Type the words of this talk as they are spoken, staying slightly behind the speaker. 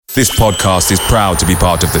This podcast is proud to be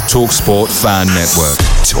part of the TalkSport Fan Network.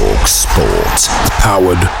 TalkSport.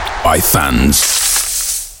 Powered by fans.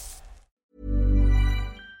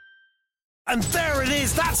 And there it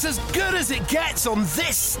is, that's as good as it gets on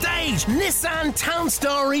this stage. Nissan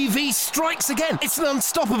Townstar EV strikes again. It's an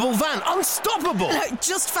unstoppable van, unstoppable.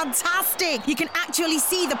 Just fantastic. You can actually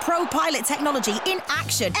see the ProPilot technology in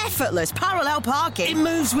action. Effortless parallel parking. It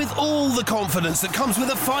moves with all the confidence that comes with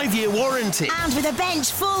a 5-year warranty. And with a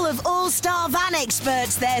bench full of all-star van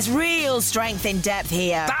experts, there's real strength in depth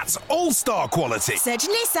here. That's all-star quality. Search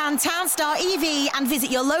Nissan Townstar EV and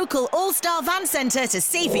visit your local all-star van centre to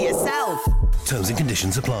see for yourself. Terms and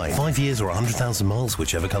conditions apply. 5 years or 100,000 miles,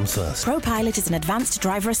 whichever comes first. ProPilot is an advanced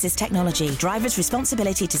driver assist technology. Driver's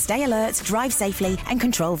responsibility to stay alert, drive safely, and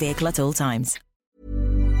control vehicle at all times.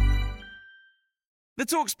 The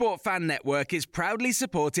TalkSport Fan Network is proudly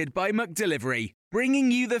supported by McDelivery, bringing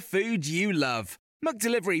you the food you love.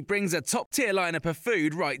 McDelivery brings a top-tier lineup of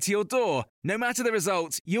food right to your door. No matter the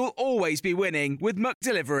result, you'll always be winning with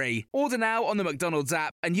McDelivery. Order now on the McDonald's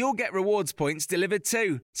app and you'll get rewards points delivered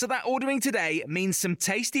too. So that ordering today means some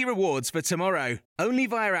tasty rewards for tomorrow. Only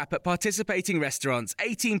via app at participating restaurants.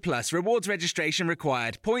 18 plus. Rewards registration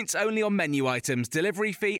required. Points only on menu items.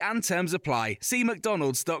 Delivery fee and terms apply. See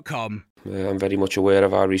mcdonalds.com. I'm very much aware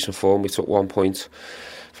of our recent form. We took 1 point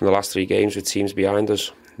from the last 3 games with teams behind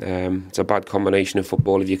us. It's a bad combination of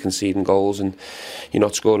football if you're conceding goals and you're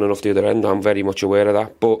not scoring enough the other end. I'm very much aware of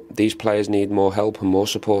that, but these players need more help and more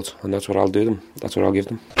support, and that's what I'll do them. That's what I'll give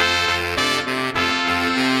them.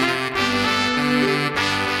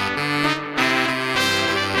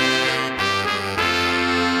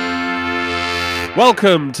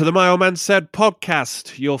 Welcome to the My Old Man Said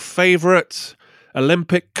podcast, your favourite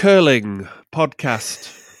Olympic curling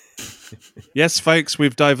podcast. Yes, folks,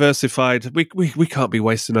 we've diversified. We can't be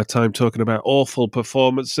wasting our time talking about awful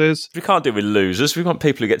performances. We can't do it with losers. We want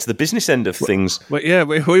people who get to the business end of things. Well, yeah,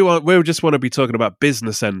 we just want to be talking about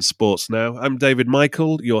business end sports now. I'm David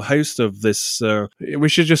Michael, your host of this. We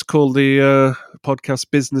should just call the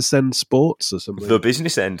podcast Business End Sports or something. The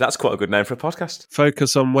business end. That's quite a good name for a podcast.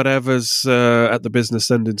 Focus on whatever's at the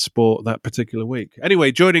business end in sport that particular week.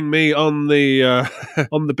 Anyway, joining me on the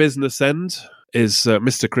on the business end is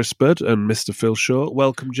Mr. Chris Budd and Mr. Phil Shaw.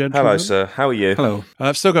 Welcome, gentlemen. Hello, sir. How are you? Hello.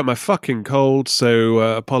 I've still got my fucking cold, so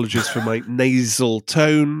apologies for my nasal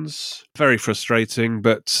tones. Very frustrating,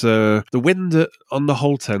 but the wind on the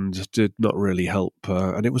Holt End did not really help,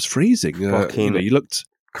 and it was freezing. You looked...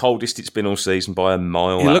 Coldest it's been all season by a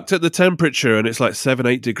mile. You looked at the temperature and it's like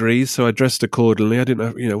 7-8 degrees, so I dressed accordingly. I didn't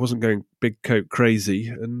have, wasn't going big coat crazy,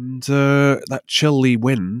 and that chilly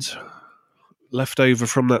wind left over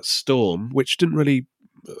from that storm, which didn't really,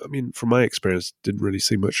 from my experience, didn't really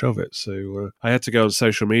see much of it. So I had to go on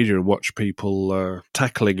social media and watch people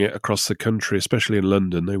tackling it across the country, especially in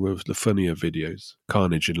London. They were the funnier videos.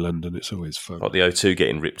 Carnage in London, it's always fun. Like the O2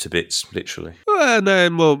 getting ripped to bits, literally. Well, no,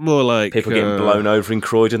 more like... People getting blown over in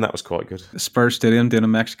Croydon, that was quite good. Spurs Stadium doing a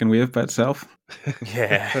Mexican wave by itself.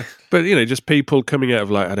 Yeah. But, just people coming out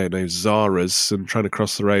of, Zara's and trying to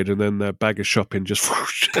cross the road, and then their bag of shopping just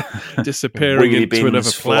disappearing Wheelie into another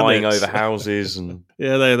flying planet. over houses. And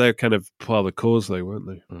yeah, they're kind of part of the cause, though, weren't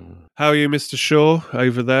they? Mm. How are you, Mr. Shaw,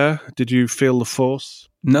 over there? Did you feel the force?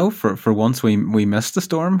 No, for once we missed the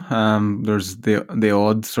storm. There's the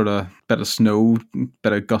odd sort of bit of snow,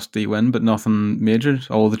 bit of gusty wind, but nothing major.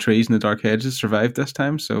 All the trees and the dark hedges survived this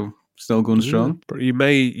time, so still going strong. But you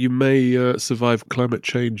may survive climate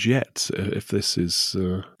change yet if this is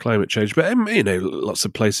climate change. But lots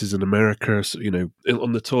of places in America,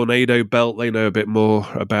 on the tornado belt, they know a bit more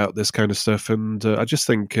about this kind of stuff. And I just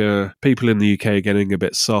think people in the UK are getting a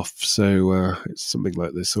bit soft. So it's something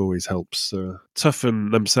like this always helps toughen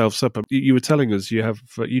themselves up. You were telling us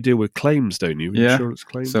you deal with claims, don't you? Yeah. Insurance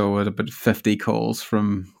claims. So at about 50 calls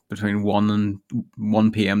from between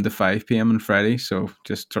 1 p.m. to 5 p.m. on Friday, so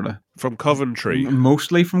just sort of... From Coventry?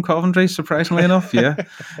 Mostly from Coventry, surprisingly enough, yeah.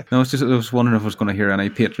 No, I was wondering if I was going to hear any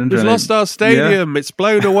patrons. We've lost our stadium, It's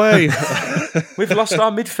blown away. We've lost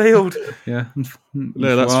our midfield. Yeah.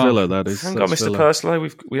 No, that's Villa, that is. Hang on, Mr. Purslow,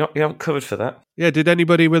 we haven't covered for that. Yeah, did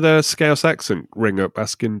anybody with a Scouse accent ring up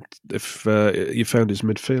asking if you found his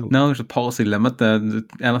midfield? No, there's a policy limit.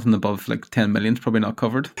 Anything above 10 million is probably not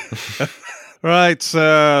covered. Right,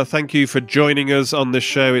 thank you for joining us on this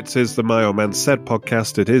show. It is the My Old Man Said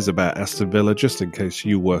podcast. It is about Aston Villa, just in case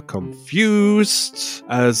you were confused.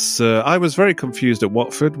 As I was very confused at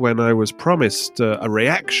Watford when I was promised a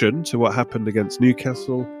reaction to what happened against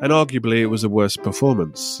Newcastle, and arguably it was a worse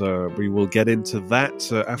performance. We will get into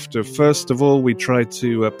that after, first of all, we try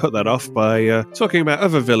to put that off by talking about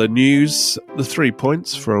other Villa news, the 3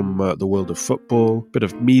 points from the world of football, bit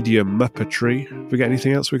of media muppetry. Have we got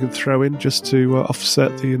anything else we can throw in just to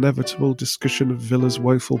offset the inevitable discussion of Villa's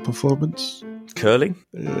woeful performance? Curling?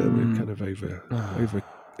 We kind of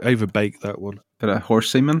overbaked that one. Bit of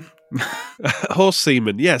horse semen. Horse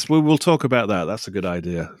semen, yes, we'll talk about that. That's a good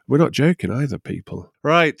idea. We're not joking either, people.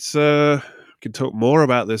 Right, we can talk more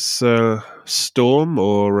about this storm,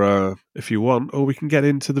 or if you want, or we can get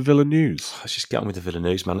into the Villa news. Let's just get on with the Villa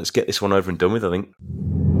news, man. Let's get this one over and done with, I think.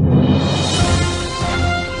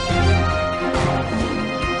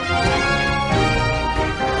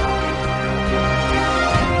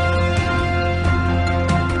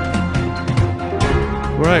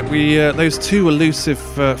 Right, we those two elusive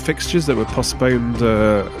fixtures that were postponed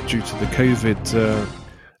due to the COVID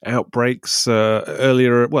outbreaks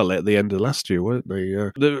earlier, well, at the end of last year, weren't they?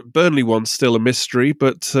 The Burnley one's still a mystery,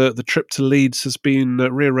 but the trip to Leeds has been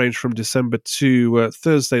rearranged from December to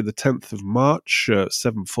Thursday, the 10th of March,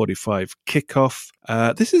 7:45 kickoff.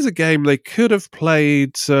 This is a game they could have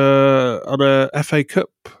played on a FA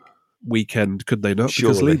Cup weekend, could they not?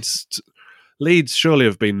 Surely. Because Leeds surely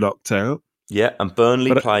have been knocked out. Yeah, and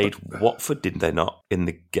Burnley played Watford, didn't they not, in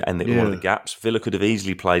one of the gaps? Villa could have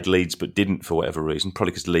easily played Leeds, but didn't for whatever reason,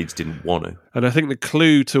 probably because Leeds didn't want to. And I think the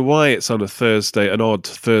clue to why it's on a Thursday, an odd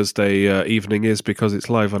Thursday evening, is because it's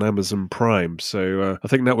live on Amazon Prime. So I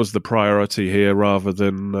think that was the priority here, rather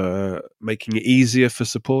than making it easier for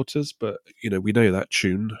supporters. But, we know that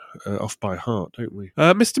tune off by heart, don't we?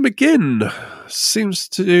 Mr. McGinn seems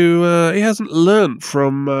to... he hasn't learnt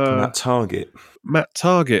from... Matt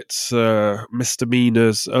Targett's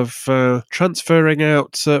misdemeanours of transferring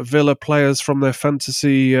out Villa players from their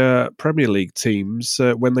fantasy Premier League teams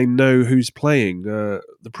when they know who's playing the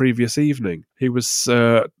previous evening. He was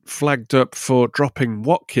flagged up for dropping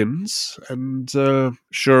Watkins, and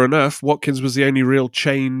sure enough, Watkins was the only real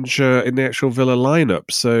change in the actual Villa lineup.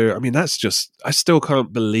 So, I mean, that's just... I still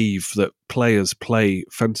can't believe that players play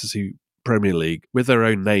fantasy Premier League with their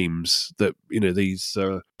own names, that these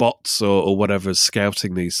bots or whatever's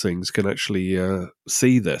scouting these things can actually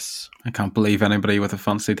see this. I can't believe anybody with a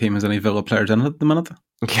fantasy team has any Villa players in it at the minute.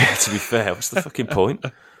 Yeah, to be fair, what's the fucking point?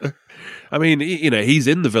 I mean, he's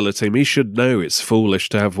in the Villa team. He should know it's foolish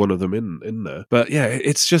to have one of them in there. But yeah,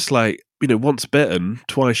 it's just like, once bitten,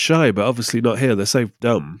 twice shy, but obviously not here. They're so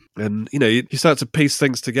dumb. And, you start to piece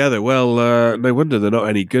things together. Well, no wonder they're not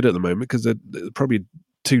any good at the moment, because they're probably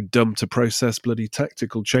too dumb to process bloody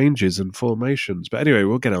tactical changes and formations. But anyway,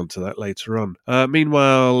 we'll get on to that later on.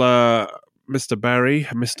 Meanwhile, Mr. Barry,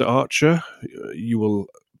 Mr. Archer, you will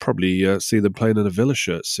probably see them playing in a Villa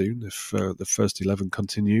shirt soon if the first 11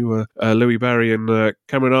 continue. Louis Barry and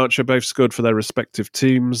Cameron Archer both scored for their respective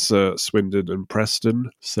teams, Swindon and Preston.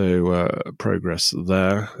 So progress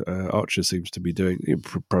there. Archer seems to be doing... He'll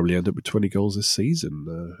probably end up with 20 goals this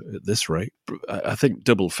season at this rate. I think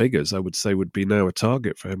double figures, I would say, would be now a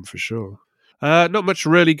target for him for sure. Not much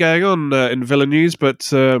really going on in Villa news,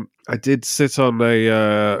 but I did sit on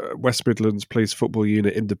a West Midlands Police Football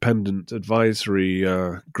Unit Independent Advisory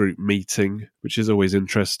Group meeting, which is always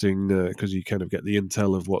interesting because you kind of get the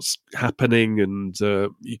intel of what's happening, and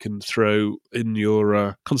you can throw in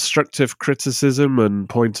your constructive criticism and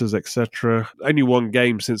pointers, etc. Only one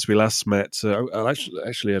game since we last met. I'll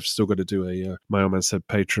actually I've still got to do a My Old Man Said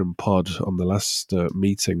Patreon pod on the last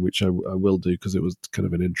meeting, which I will do because it was kind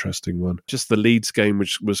of an interesting one. Just the Leeds game,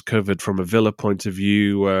 which was covered from a Villa point of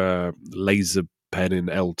view. Laser pen in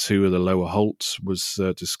L2 of the Lower Holt was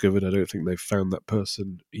discovered. I don't think they've found that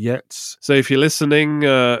person yet. So if you're listening,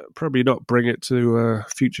 probably not bring it to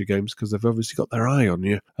future games, because they've obviously got their eye on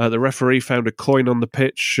you. The referee found a coin on the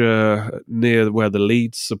pitch near where the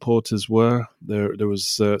Leeds supporters were. There was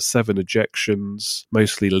 7 ejections,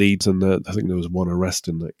 mostly Leeds, and I think there was 1 arrest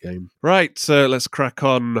in that game. Right, let's crack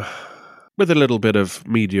on with a little bit of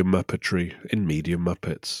media muppetry in Media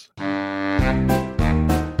Muppets.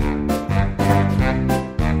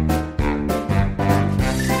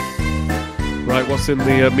 Right, what's in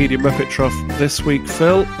the Media Muppet Trough this week,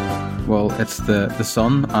 Phil? Well, it's the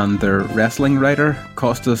Sun and their wrestling writer,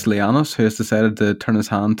 Kostas Lianos, who has decided to turn his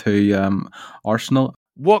hand to Arsenal.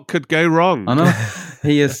 What could go wrong? I know.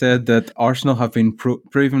 He has said that Arsenal have been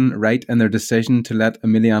proven right in their decision to let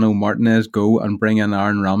Emiliano Martinez go and bring in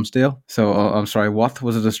Aaron Ramsdale. So I'm sorry, what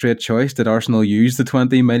was it a straight choice? Did Arsenal use the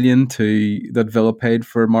 20 million that Villa paid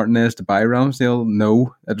for Martinez to buy Ramsdale?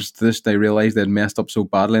 No, it was this they realised they'd messed up so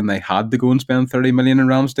badly and they had to go and spend 30 million in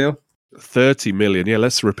Ramsdale. 30 million, yeah,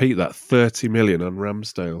 let's repeat that. 30 million on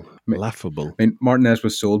Ramsdale. Laughable. I mean, Martinez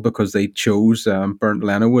was sold because they chose Bernd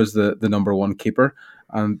Leno as the number one keeper,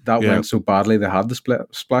 and that went so badly they had to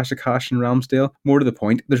splash of cash in Ramsdale. More to the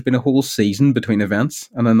point, there's been a whole season between events,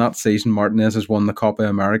 and in that season Martinez has won the Copa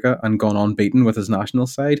America and gone unbeaten with his national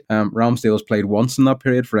side. Ramsdale has played once in that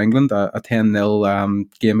period for England, a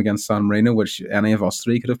 10-0 game against San Marino, which any of us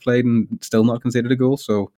three could have played and still not conceded a goal,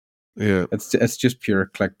 so... Yeah, it's just pure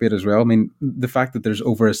clickbait as well. I mean, the fact that there's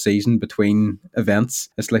over a season between events,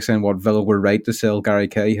 it's like saying what Villa were right to sell Gary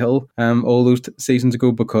Cahill all those seasons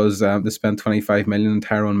ago because they spent 25 million on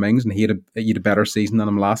Tyrone Mings and he had a better season than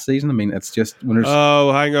him last season. I mean, it's just when there's...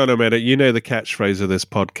 Oh, hang on a minute. You know the catchphrase of this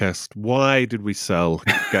podcast. Why did we sell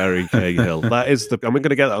Gary Cahill? That is the... I'm going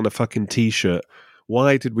to get that on a fucking t-shirt.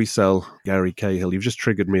 Why did we sell Gary Cahill? You've just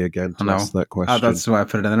triggered me again to ask that question. That's why I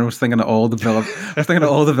put it in. I was thinking of all the Villa,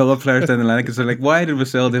 players down the line because they're like, why did we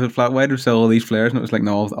sell David Platt? Why did we sell all these players? And it was like,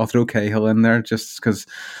 no, I'll throw Cahill in there just because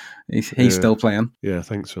he's still playing. Yeah,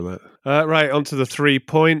 thanks for that. Right, on to the 3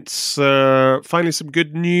 points. Finally, some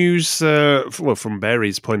good news. From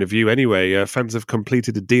Bury's point of view, anyway. Fans have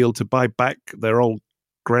completed a deal to buy back their old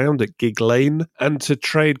ground at Gig Lane and to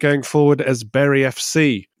trade going forward as Bury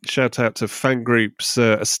FC. Shout out to fan groups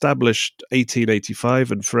established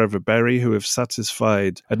 1885 and Forever Bury, who have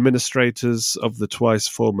satisfied administrators of the twice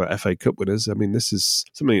former FA Cup winners. I mean, this is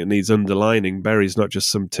something that needs underlining. Bury's not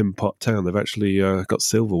just some tin pot town. They've actually got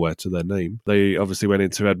silverware to their name. They obviously went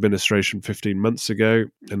into administration 15 months ago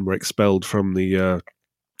and were expelled from the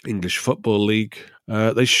English Football League.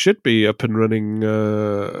 They should be up and running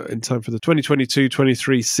in time for the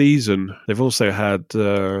 2022-23 season. They've also had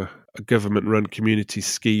a government-run community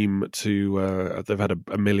scheme to. They've had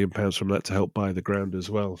 £1 million from that to help buy the ground as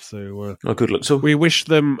well. So, good luck. So we wish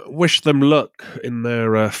them luck in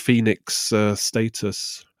their Phoenix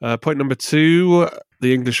status. Point number 2.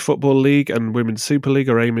 The English Football League and Women's Super League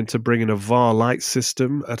are aiming to bring in a VAR light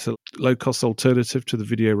system at a low-cost alternative to the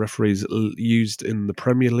video referees used in the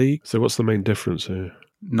Premier League. So what's the main difference here?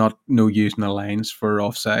 No using the lines for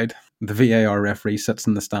offside. The VAR referee sits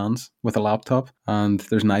in the stands with a laptop and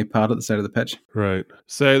there's an iPad at the side of the pitch. Right.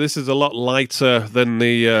 So this is a lot lighter than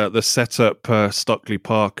the setup, Stockley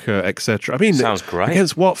Park, etc. I mean, sounds great.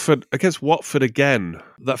 Against Watford again,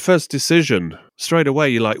 that first decision, straight away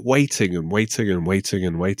you're like waiting and waiting and waiting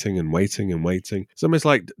and waiting and waiting and waiting. It's almost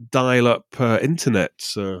like dial-up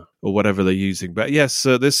internet or whatever they're using. But yes,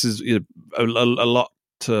 this is a lot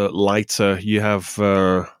lighter. You have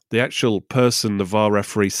the actual person, the VAR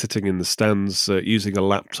referee, sitting in the stands using a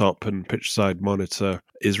laptop and pitch-side monitor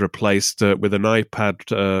is replaced with an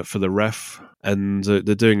iPad for the ref, and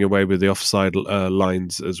they're doing away with the offside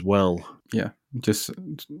lines as well. Yeah, just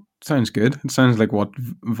sounds good. It sounds like what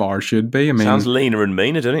VAR should be. I mean, sounds leaner and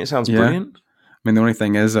meaner, doesn't it? It sounds brilliant. I mean, the only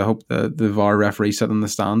thing is, I hope the VAR referee sitting in the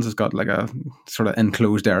stands has got like a sort of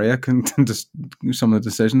enclosed area to just some of the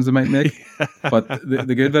decisions they might make. But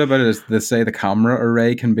the good bit about it is they say the camera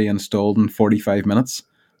array can be installed in 45 minutes.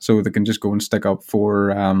 So they can just go and stick up 4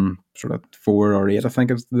 or 8, I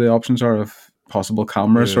think the options are, of possible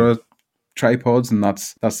cameras sort of tripods, and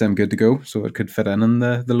that's them good to go. So it could fit in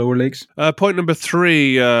the lower leagues. Point number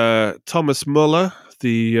 3, Thomas Muller,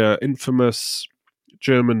 the infamous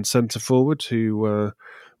German centre-forward who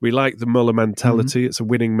we like the Muller mentality. Mm-hmm. It's a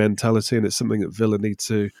winning mentality, and it's something that Villa need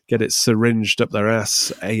to get it syringed up their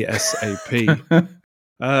ass ASAP.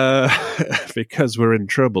 Because we're in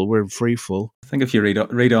trouble. We're in freefall. I think if you read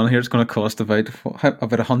on here, it's going to cost about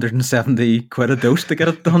 170 quid a dose to get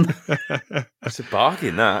it done. It's a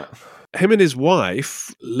bargain, that. Him and his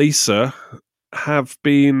wife, Lisa, have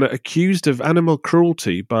been accused of animal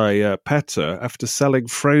cruelty by PETA after selling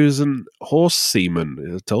frozen horse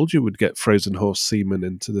semen. I told you we'd get frozen horse semen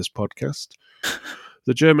into this podcast.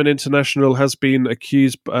 The German international has been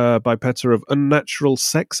accused by PETA of unnatural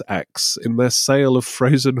sex acts in their sale of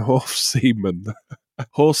frozen horse semen.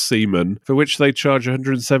 Horse semen, for which they charge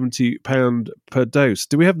 £170 per dose.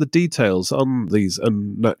 Do we have the details on these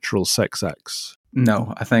unnatural sex acts?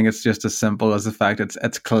 No, I think it's just as simple as the fact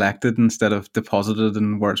it's collected instead of deposited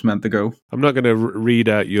and where it's meant to go. I'm not going to read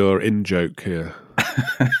out your in-joke here.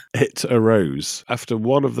 It arose after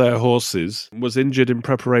one of their horses was injured in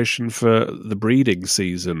preparation for the breeding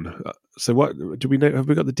season. So what do we know? Have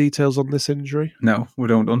we got the details on this injury? No, we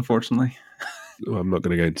don't, unfortunately. Well, I'm not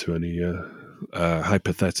going to go into any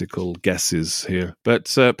hypothetical guesses here. But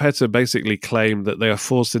PETA basically claimed that they are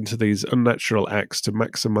forced into these unnatural acts to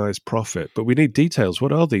maximise profit. But we need details.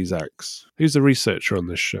 What are these acts? Who's the researcher on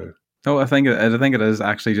this show? Oh, I think it is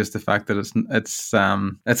actually just the fact that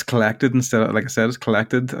it's collected instead of, like I said, it's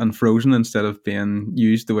collected and frozen instead of being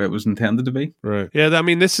used the way it was intended to be. Right. Yeah, I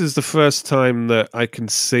mean, this is the first time that I can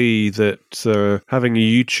see that having a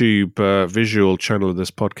YouTube visual channel of this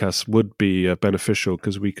podcast would be beneficial,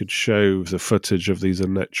 because we could show the footage of these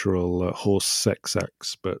unnatural horse sex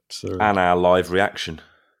acts, but and our live reaction.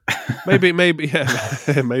 maybe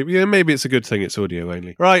it's a good thing it's audio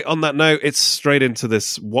only. Right, on that note, it's straight into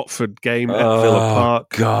this Watford game at Villa Park.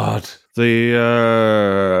 God.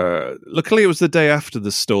 Luckily it was the day after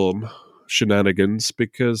the Storm shenanigans,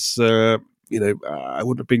 because I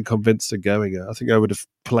wouldn't have been convinced of going. I think I would have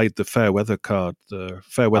played the fair weather card. I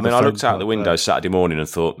looked out the window Saturday morning and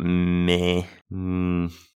thought, meh. The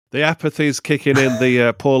apathy's kicking in.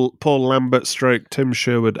 The Paul Lambert stroke Tim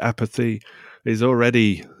Sherwood apathy is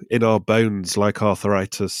already in our bones like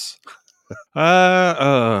arthritis.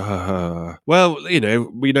 Well,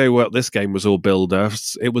 we know what this game was all billed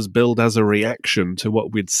as. It was billed as a reaction to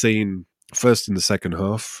what we'd seen first in the second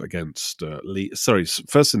half against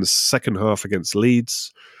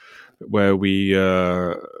Leeds, where we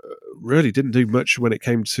really didn't do much when it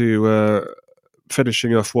came to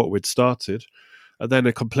finishing off what we'd started. And then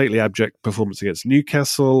a completely abject performance against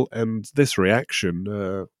Newcastle, and this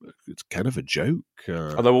reaction, it's kind of a joke.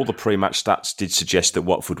 Although all the pre-match stats did suggest that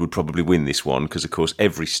Watford would probably win this one, because, of course,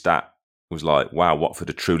 every stat was like, wow,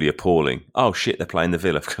 Watford are truly appalling. Oh, shit, they're playing the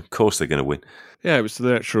Villa. Of course they're going to win. Yeah, it was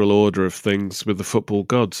the natural order of things with the football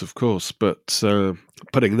gods, of course. But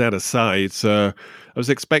putting that aside, I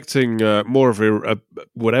was expecting more of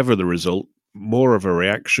whatever the result, more of a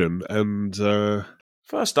reaction, and...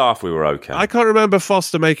 First half, we were okay. I can't remember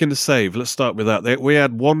Foster making the save. Let's start with that. We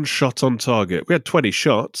had one shot on target. We had 20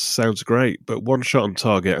 shots. Sounds great. But one shot on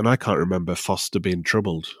target, and I can't remember Foster being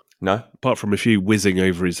troubled. No. Apart from a few whizzing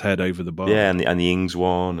over his head over the bar. Yeah, and the Ings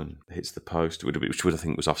one, and hits the post, which would I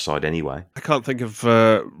think was offside anyway. I can't think of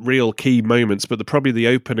real key moments, but probably the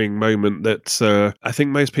opening moment that I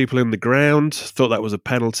think most people in the ground thought that was a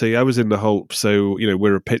penalty. I was in the Hope, so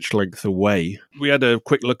we're a pitch length away. We had a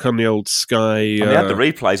quick look on the old Sky. And they had the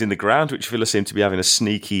replays in the ground, which Villa seemed to be having a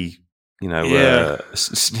sneaky,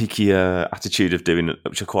 attitude of doing,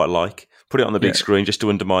 which I quite like. Put it on the big screen just to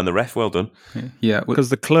undermine the ref. Well done. Yeah, because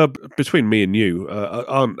the club, between me and you,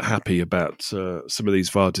 aren't happy about some of these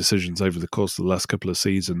VAR decisions over the course of the last couple of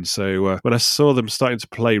seasons. So when I saw them starting to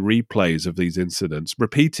play replays of these incidents,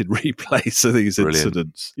 repeated replays of these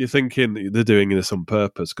incidents, you're thinking they're doing this on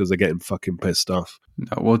purpose because they're getting fucking pissed off.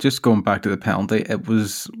 No, well, just going back to the penalty, it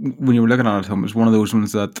was, when you were looking at it, it was one of those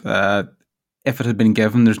ones that if it had been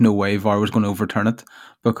given, there's no way VAR was going to overturn it,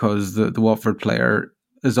 because the Watford player,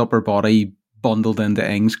 his upper body bundled into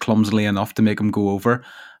Ings clumsily enough to make him go over,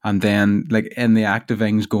 and then, like, in the act of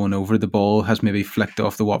Ings going over, the ball has maybe flicked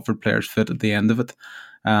off the Watford player's foot at the end of it.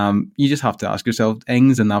 You just have to ask yourself,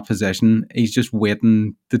 Ings in that position, he's just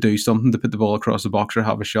waiting to do something, to put the ball across the box or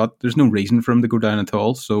have a shot. There's no reason for him to go down at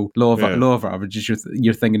all. So law of averages,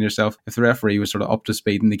 you're thinking to yourself, if the referee was sort of up to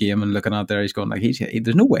speed in the game and looking at there, he's going like,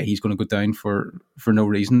 there's no way he's going to go down for no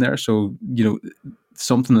reason there. So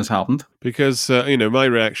something has happened. Because my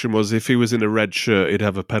reaction was, if he was in a red shirt, he'd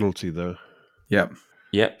have a penalty though. Yeah.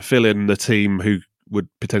 Fill in the team who would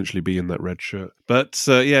potentially be in that red shirt. But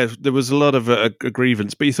there was a lot of a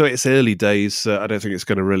grievance. But you thought it's early days. I don't think it's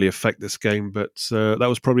going to really affect this game. But that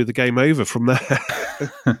was probably the game over from there.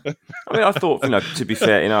 I thought, to be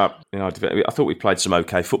fair, in our debate, I thought we played some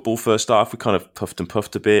okay football first half. We kind of puffed and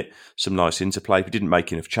puffed a bit, some nice interplay. We didn't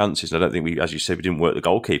make enough chances. I don't think as you said, we didn't work the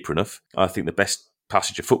goalkeeper enough. I think the best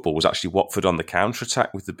passage of football was actually Watford on the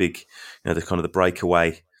counter-attack with the big, the kind of the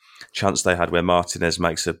breakaway chance they had where Martinez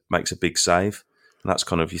makes a big save. And that's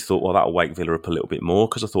kind of, you thought, well, that'll wake Villa up a little bit more,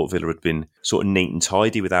 because I thought Villa had been sort of neat and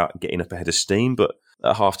tidy without getting up ahead of steam. But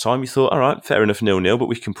at half-time, you thought, all right, fair enough, 0-0, but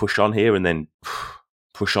we can push on here, and then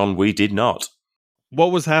push on. We did not.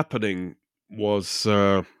 What was happening was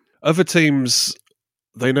other teams,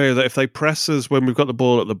 they know that if they press us when we've got the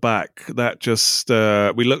ball at the back, that just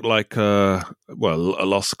we look like a a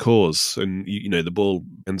lost cause, and the ball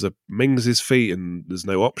ends up Mings' feet, and there's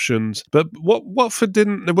no options. But Watford they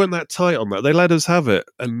weren't that tight on that. They let us have it,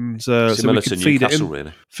 and so we could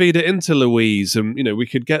feed it into Louise, and we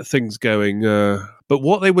could get things going. But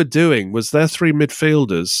what they were doing was their three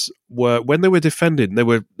midfielders were, when they were defending, they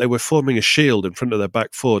were forming a shield in front of their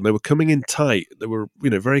back four, and they were coming in tight. They were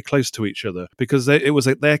very close to each other, because it was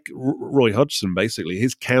their Roy Hodgson, basically,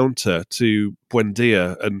 his counter to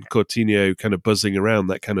Buendia and Coutinho kind of buzzing around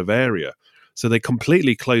that kind of area. So they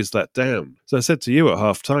completely closed that down. So I said to you at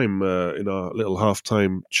halftime, in our little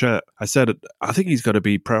halftime chat, I said, I think he's got to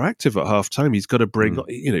be proactive at halftime. He's got to bring,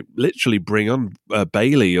 literally bring on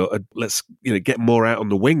Bailey, or let's, get more out on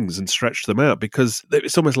the wings and stretch them out, because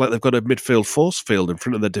it's almost like they've got a midfield force field in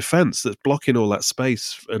front of the defence that's blocking all that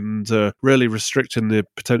space and really restricting the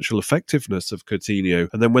potential effectiveness of Coutinho.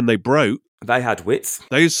 And then when they broke, they had width.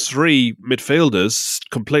 Those three midfielders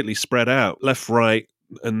completely spread out, left, right,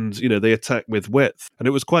 and they attack with width, and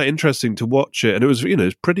it was quite interesting to watch it. And it was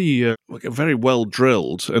it's pretty very well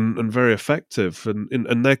drilled and very effective,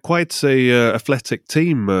 and they're quite a athletic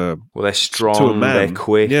team. Well, they're strong, to a man. They're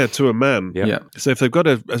quick, to a man. Yeah. So if they've got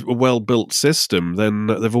a well built system, then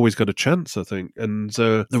they've always got a chance, I think. And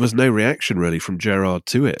there was no reaction really from Gerrard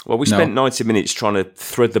to it. Well, we spent 90 minutes trying to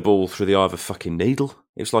thread the ball through the eye of a fucking needle.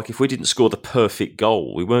 It was like, if we didn't score the perfect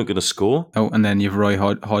goal, we weren't going to score. Oh, and then you've Roy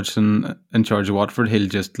Hodgson in charge of Watford. He'll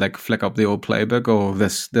just flick up the old playbook. Oh,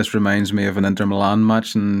 this reminds me of an Inter Milan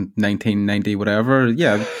match in 1990, whatever.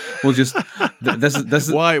 Yeah, we'll just this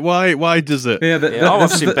is why does it? Yeah,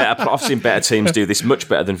 I've seen better teams do this much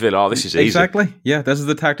better than Villa. Oh, this is easy. Exactly. Yeah, this is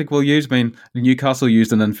the tactic we'll use. I mean, Newcastle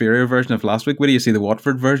used an inferior version of last week. Where do you see the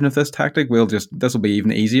Watford version of this tactic? This will be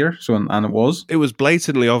even easier. So, and it was. It was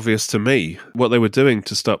blatantly obvious to me what they were doing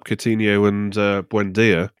to stop Coutinho and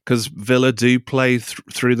Buendia, because Villa do play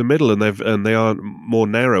through the middle, and they are more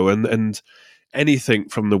narrow, and anything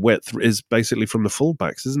from the width is basically from the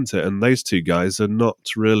fullbacks, isn't it? And those two guys are not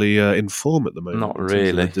really in form at the moment. Not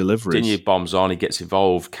really. Deliveries. Digne bombs on, he gets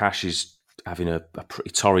involved. Cash is having a pretty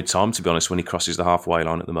torrid time, to be honest, when he crosses the halfway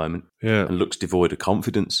line at the moment, and looks devoid of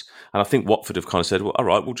confidence. And I think Watford have kind of said, well, all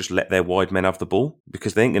right, we'll just let their wide men have the ball,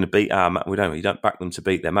 because they ain't going to beat our man. You don't back them to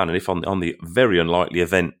beat their man. And if on the very unlikely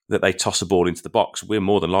event that they toss a ball into the box, we're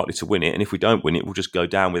more than likely to win it. And if we don't win it, we'll just go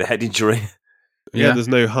down with a head injury. Yeah, there's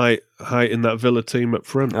no height in that Villa team up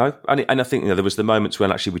front. No, and I think there was the moments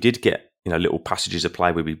when actually we did get little passages of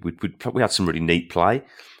play where we had some really neat play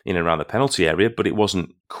in and around the penalty area, but it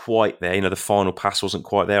wasn't quite there. The final pass wasn't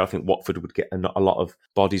quite there. I think Watford would get a lot of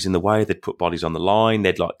bodies in the way. They'd put bodies on the line.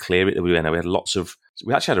 They'd clear it. We had lots of.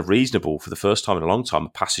 We actually had a reasonable, for the first time in a long time, a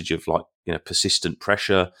passage of persistent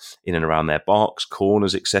pressure in and around their box,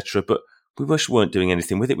 corners, etc. But we just weren't doing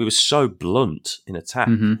anything with it. We were so blunt in attack.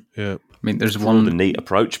 Mm-hmm. Yeah, I mean, there's the neat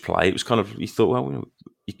approach play. It was kind of, you thought, well,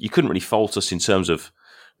 you couldn't really fault us in terms of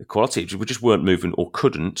the quality. We just weren't moving, or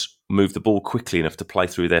couldn't move the ball quickly enough to play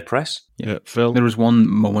through their press. Yeah, Phil. There was one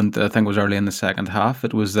moment, I think it was early in the second half.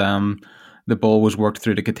 It was the ball was worked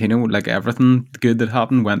through to Coutinho. Everything good that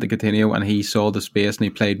happened went to Coutinho, and he saw the space, and he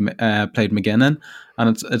played McGinn in.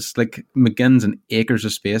 And it's like McGinn's in acres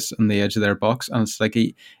of space on the edge of their box, and it's like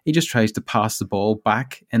he just tries to pass the ball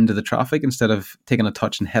back into the traffic instead of taking a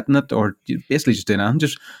touch and hitting it, or basically just doing that.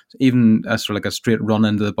 Just even a straight run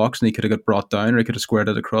into the box, and he could have got brought down, or he could have squared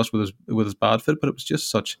it across with his bad foot. But it was just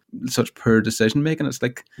such poor decision making. It's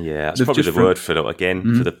like, yeah, that's probably the word for it.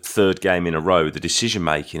 Again, for the third game in a row, the decision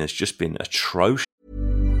making has just been atrocious.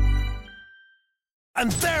 And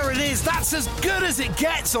there it is, that's as good as it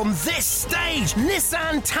gets on this stage.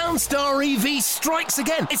 Nissan Townstar EV strikes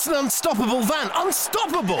again. It's an unstoppable van,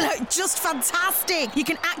 unstoppable. Look, just fantastic. You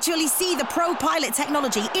can actually see the ProPilot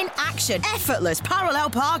technology in action. Effortless parallel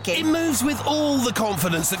parking. It moves with all the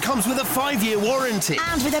confidence that comes with a 5-year warranty.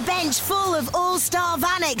 And with a bench full of all-star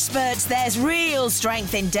van experts, there's real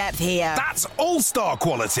strength in depth here. That's all-star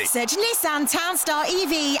quality. Search Nissan Townstar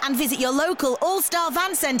EV and visit your local all-star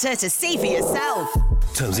van centre to see for yourself.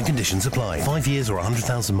 Terms and conditions apply. 5 years or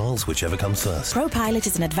 100,000 miles, whichever comes first. ProPilot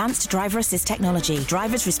is an advanced driver assist technology.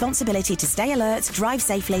 Driver's responsibility to stay alert, drive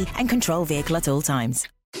safely, and control vehicle at all times.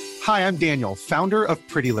 Hi, I'm Daniel, founder of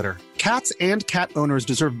Pretty Litter. Cats and cat owners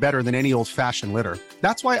deserve better than any old-fashioned litter.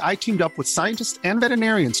 That's why I teamed up with scientists and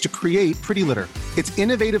veterinarians to create Pretty Litter. Its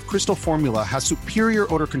innovative crystal formula has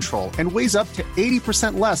superior odor control and weighs up to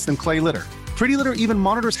 80% less than clay litter. Pretty Litter even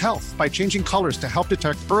monitors health by changing colors to help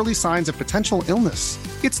detect early signs of potential illness.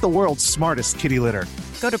 It's the world's smartest kitty litter.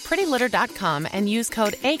 Go to prettylitter.com and use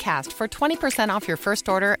code ACAST for 20% off your first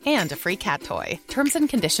order and a free cat toy. Terms and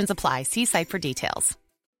conditions apply. See site for details.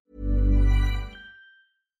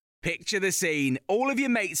 Picture the scene. All of your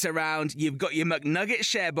mates around, you've got your McNugget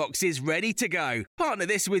share boxes ready to go. Partner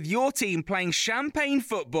this with your team playing champagne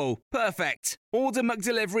football. Perfect. Order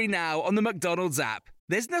McDelivery now on the McDonald's app.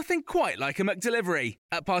 There's nothing quite like a McDelivery.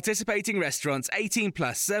 At participating restaurants, 18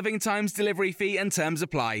 plus, serving times, delivery fee and terms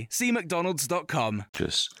apply. See mcdonalds.com.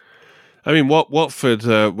 I mean, Watford,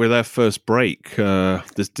 with their first break,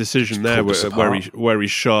 this decision there where he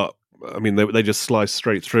shot, I mean, they just sliced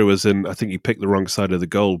straight through, as in, I think he picked the wrong side of the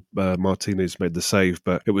goal. Martinez made the save,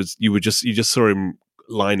 but it was, you just saw him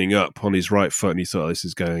lining up on his right foot and you thought, this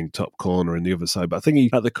is going top corner in the other side. But I think he,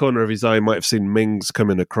 at the corner of his eye, might have seen Mings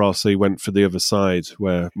coming across, so he went for the other side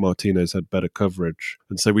where Martinez had better coverage.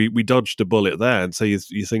 And so we dodged a bullet there. And so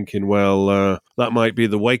you're thinking, well, that might be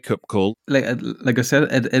the wake-up call. Like I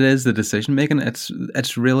said, it is the decision-making.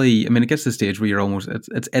 It's really, I mean, it gets to the stage where you're almost,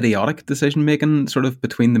 it's idiotic decision-making sort of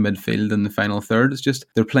between the midfield and the final third. It's just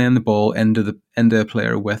they're playing the ball into a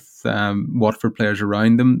player with Watford players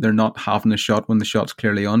around them. They're not having a shot when the shot's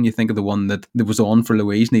clearly on. You think of the one that was on for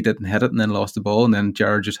Luiz and he didn't hit it and then lost the ball, and then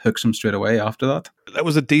Gerrard just hooks him straight away after that. That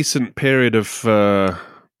was a decent period of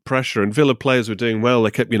pressure, and Villa players were doing well. They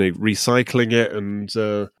kept, recycling it, and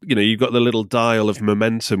you got the little dial of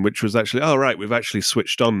momentum, which was actually, right, we've actually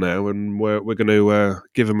switched on now, and we're going to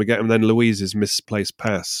give him a get. And then Luiz's misplaced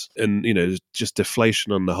pass, and just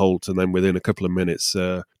deflation on the Holt, and then within a couple of minutes,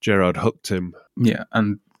 Gerrard hooked him. Yeah,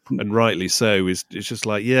 and rightly so. It's just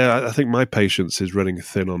like, I think my patience is running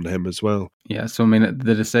thin on him as well. Yeah, so I mean,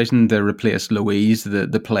 the decision to replace Luiz,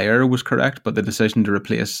 the player, was correct, but the decision to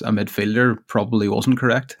replace a midfielder probably wasn't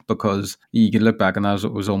correct, because you can look back and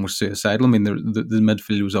it was almost suicidal. I mean, the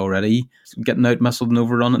midfield was already getting out-muscled and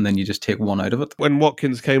overrun, and then you just take one out of it. When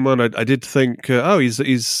Watkins came on, I did think,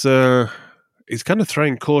 he's kind of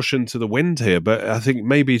throwing caution to the wind here, but I think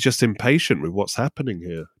maybe he's just impatient with what's happening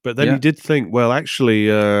here. But then you did think, well, actually,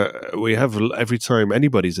 we have, every time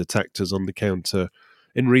anybody's attacked us on the counter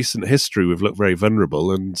in recent history, we've looked very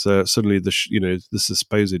vulnerable, and suddenly the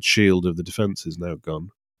supposed shield of the defence is now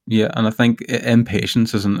gone. Yeah, and I think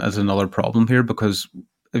impatience is another problem here, because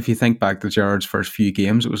if you think back to Gerrard's first few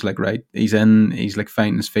games, it was like, right, he's like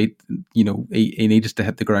finding his feet. He needs to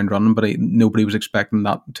hit the ground running, but nobody was expecting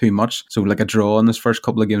that too much. So like a draw in this first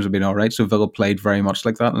couple of games would have been all right. So Villa played very much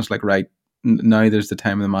like that, and it's like, right, now there's the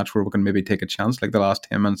time in the match where we can maybe take a chance, like the last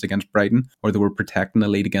 10 minutes against Brighton, where they were protecting the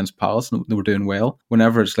lead against Palace and they were doing well.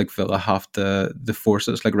 Whenever it's like Villa have to force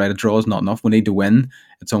it, it's like, right, a draw is not enough, we need to win.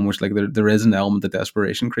 It's almost like there is an element of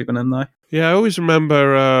desperation creeping in now. Yeah, I always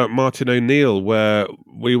remember Martin O'Neill, where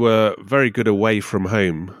we were very good away from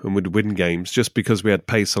home and would win games just because we had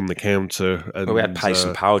pace on the counter. And, we had pace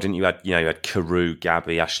and power, didn't you? You had Carew,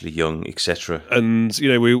 Gabby, Ashley Young, etc. And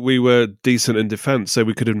we were decent in defence, so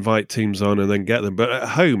we could invite teams on and then get them. But at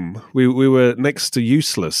home, we were next to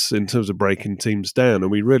useless in terms of breaking teams down,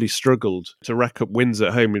 and we really struggled to rack up wins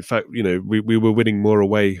at home. In fact, we were winning more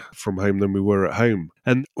away from home than we were at home.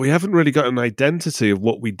 And we haven't really got an identity of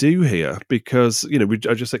what we do here, because,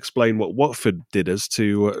 I just explained what Watford did as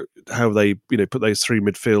to how they, put those three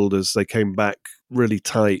midfielders, they came back really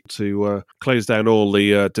tight to close down all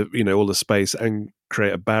the space and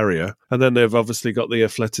create a barrier. And then they've obviously got the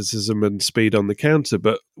athleticism and speed on the counter,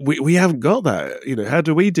 but we haven't got that. How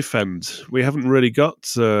do we defend? We haven't really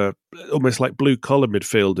got almost like blue-collar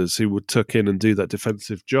midfielders who would tuck in and do that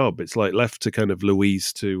defensive job. It's like left to kind of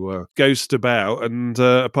Luiz to ghost about, and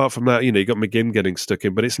apart from that, you got McGinn getting stuck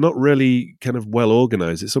in, but it's not really kind of well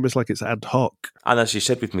organised. It's almost like it's ad hoc. And as you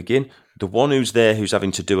said with McGinn, the one who's there who's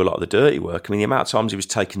having to do a lot of the dirty work, I mean, the amount of times he was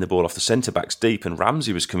taking the ball off the centre-backs deep, and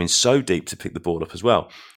Ramsey was coming so deep to pick the ball up as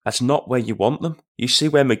well. That's not where you want them. You see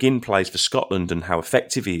where McGinn plays for Scotland and how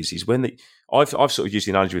effective he is. He's when I've sort of used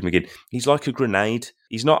the analogy with McGinn. He's like a grenade.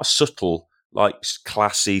 He's not a subtle, like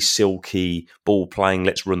classy, silky, ball-playing,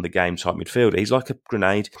 let's run the game type midfielder. He's like a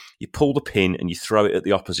grenade. You pull the pin and you throw it at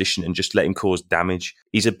the opposition and just let him cause damage.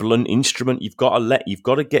 He's a blunt instrument. You've got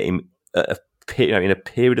to get him in a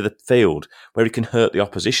period of the field where he can hurt the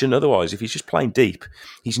opposition. Otherwise, if he's just playing deep,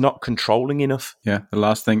 he's not controlling enough. Yeah, the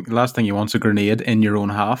last thing you want's a grenade in your own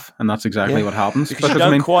half, and that's exactly what happens. Because you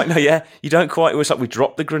don't quite know. Yeah, you don't quite. It was like we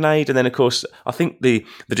dropped the grenade, and then of course, I think the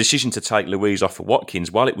decision to take Luiz off for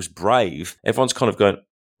Watkins, while it was brave, everyone's kind of going,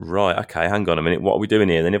 right, okay, hang on a minute, what are we doing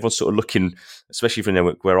here? And then everyone's sort of looking, especially from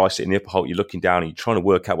where I sit in the upper Holt, you're looking down and you're trying to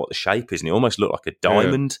work out what the shape is, and it almost looked like a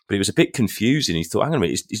diamond, but it was a bit confusing. He thought, hang on a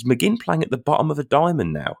minute, is McGinn playing at the bottom of a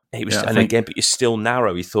diamond now? But you're still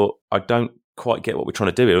narrow. He thought, I don't quite get what we're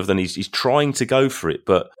trying to do here, other than he's trying to go for it.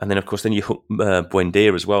 And then, of course, then you hook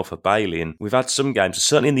Buendia as well for Bailey. And we've had some games,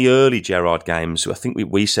 certainly in the early Gerrard games, I think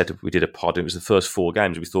we said we did a pod, it was the first 4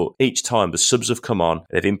 games, we thought each time the subs have come on,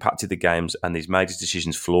 they've impacted the games and he's made his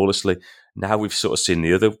decisions flawlessly. Now we've sort of seen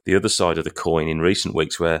the other side of the coin in recent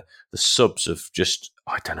weeks where the subs have just,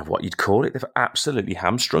 I don't know what you'd call it, they've absolutely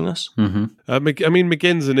hamstrung us. Mm-hmm. I mean,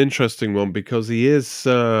 McGinn's an interesting one because he is...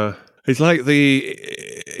 He's like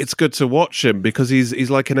it's good to watch him because he's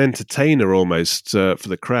like an entertainer almost for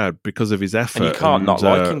the crowd because of his effort. And you can't not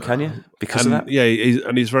like him, can you? Because of that? Yeah,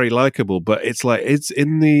 he's very likable, but it's like, it's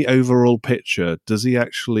in the overall picture, does he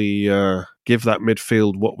actually give that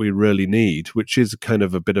midfield what we really need, which is kind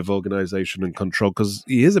of a bit of organisation and control, because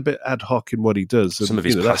he is a bit ad hoc in what he does. Some of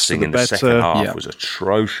his passing in the second half was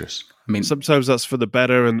atrocious. I mean, sometimes that's for the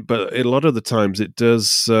better, but a lot of the times it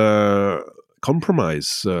does...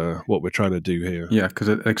 compromise what we're trying to do here. Yeah, because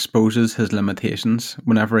it exposes his limitations.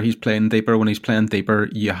 Whenever he's playing deeper,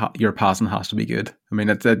 your passing has to be good. I mean,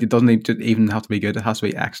 it doesn't even have to be good. It has to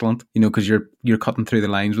be excellent. Because you're cutting through the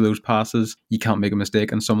lines with those passes. You can't make a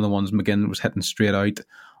mistake. And some of the ones McGinn was hitting straight out,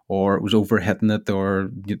 or it was over hitting it,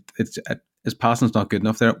 or his passing's not good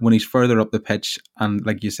enough there. When he's further up the pitch, and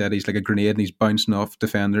like you said, he's like a grenade and he's bouncing off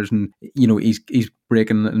defenders, and he's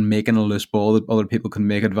breaking and making a loose ball that other people can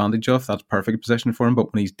make advantage of. That's perfect position for him.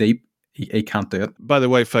 But when he's deep, he can't do it. By the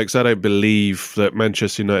way, folks, I don't believe that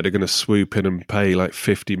Manchester United are going to swoop in and pay like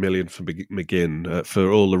 50 million for McGinn for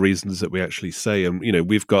all the reasons that we actually say. And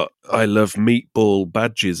we've got I love meatball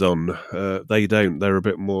badges on. They don't. They're a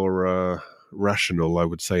bit more rational, I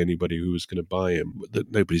would say. Anybody who was going to buy him,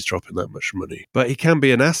 that nobody's dropping that much money, but he can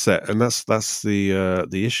be an asset, and that's the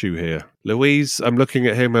issue here. Luiz, I'm looking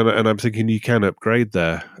at him and I'm thinking you can upgrade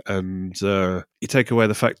there, and you take away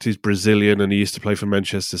the fact he's Brazilian and he used to play for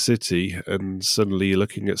Manchester City, and suddenly you're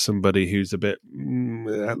looking at somebody who's a bit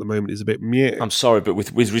at the moment is a bit meh. I'm sorry, but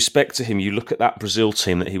with respect to him, you look at that Brazil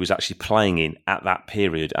team that he was actually playing in at that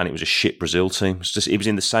period, and it was a shit Brazil team. He was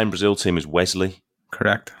in the same Brazil team as Wesley.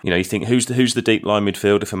 Correct. You think who's the deep line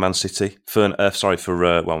midfielder for Man City? For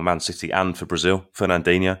Man City and for Brazil,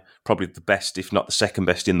 Fernandinho, probably the best, if not the second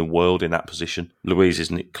best in the world in that position. Luiz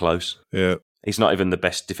isn't close. Yeah. He's not even the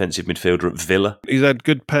best defensive midfielder at Villa. He's had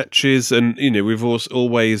good patches, and we've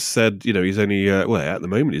always said he's only at the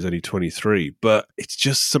moment he's only 23, but it's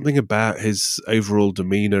just something about his overall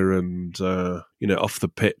demeanour and off the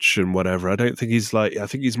pitch and whatever. I don't think I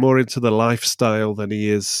think he's more into the lifestyle than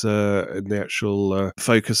he is in the actual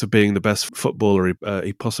focus of being the best footballer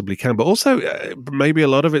he possibly can. But also maybe a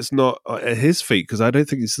lot of it's not at his feet, because I don't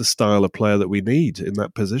think it's the style of player that we need in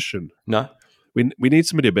that position. No. We need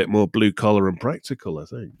somebody a bit more blue collar and practical, I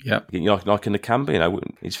think. Yeah, like in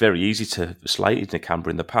Nakamba, it's very easy to slate Nakamba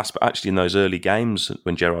in the past, but actually in those early games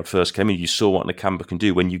when Gerrard first came in, you saw what Nakamba can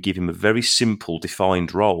do when you give him a very simple,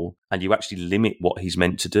 defined role and you actually limit what he's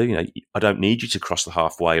meant to do. I don't need you to cross the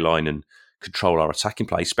halfway line and control our attacking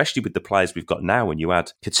play, especially with the players we've got now. When you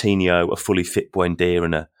add Coutinho, a fully fit Buendia,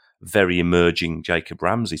 and a very emerging Jacob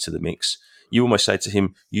Ramsey to the mix, you almost say to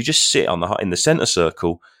him, you just sit in the centre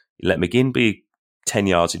circle. You let McGinn be 10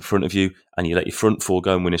 yards in front of you and you let your front four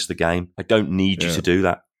go and win us the game. I don't need you to do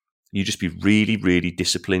that. You just be really, really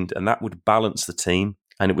disciplined, and that would balance the team,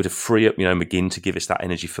 and it would free up, McGinn to give us that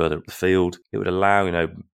energy further up the field. It would allow,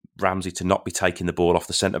 Ramsey to not be taking the ball off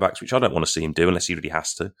the centre-backs, which I don't want to see him do unless he really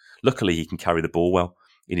has to. Luckily, he can carry the ball well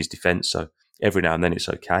in his defence, so every now and then it's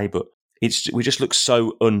okay, but we just look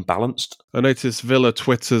so unbalanced. I noticed Villa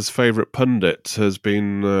Twitter's favourite pundit has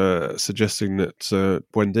been suggesting that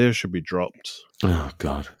Buendia should be dropped. Oh,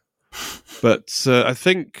 God. But I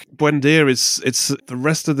think Buendia it's the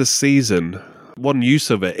rest of the season. One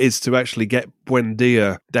use of it is to actually get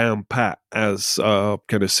Buendia down pat as our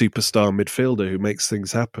kind of superstar midfielder who makes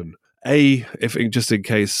things happen. Just in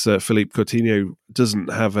case Philippe Coutinho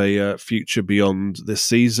doesn't have a future beyond this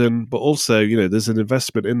season, but also, there's an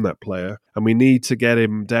investment in that player, and we need to get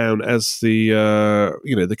him down as the,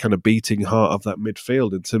 the kind of beating heart of that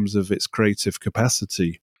midfield in terms of its creative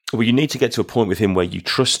capacity. Well, you need to get to a point with him where you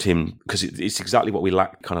trust him, because it's exactly what we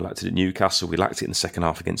lacked it at Newcastle. We lacked it in the second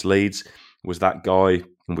half against Leeds, was that guy,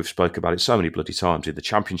 and we've spoke about it so many bloody times in the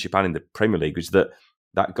Championship and in the Premier League, is that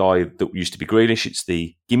guy that used to be Grealish. It's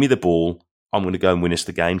the, give me the ball, I'm going to go and win us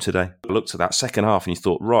the game today. I looked at that second half and you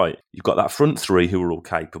thought, right, you've got that front three who are all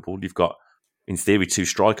capable. You've got, in theory, 2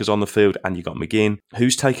 strikers on the field, and you've got McGinn.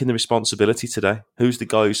 Who's taking the responsibility today? Who's the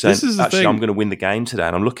guy who's saying, actually, I'm going to win the game today?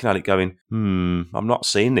 And I'm looking at it going, I'm not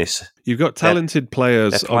seeing this. You've got talented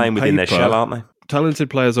players They're playing on within paper, their shell, aren't they? Talented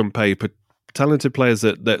players on paper talented players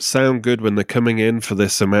that sound good when they're coming in for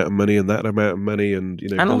this amount of money and that amount of money, and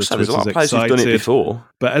and also there's a lot of players who've done it before.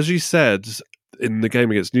 But as you said, in the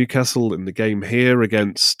game against Newcastle, in the game here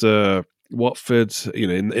against Watford,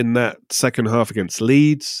 in that second half against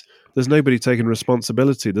Leeds, there's nobody taking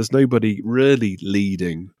responsibility. There's nobody really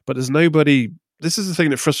leading, but there's nobody. This is the thing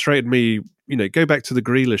that frustrated me. Go back to the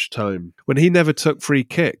Grealish time when he never took free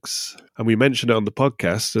kicks, and we mentioned it on the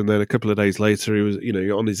podcast. And then a couple of days later, he was,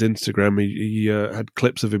 on his Instagram, he had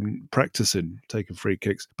clips of him practicing taking free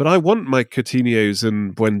kicks. But I want my Coutinhos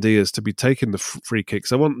and Buendias to be taking the free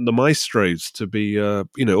kicks. I want the maestros to be,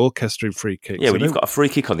 orchestrating free kicks. Yeah, when you've got a free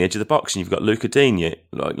kick on the edge of the box, and you've got Luca Digne,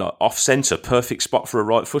 like off centre, perfect spot for a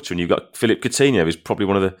right footer, and you've got Philippe Coutinho, who's probably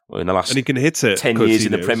one of the in the last and he can hit it 10 years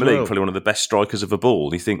in the Premier League, probably one of the best strikers of a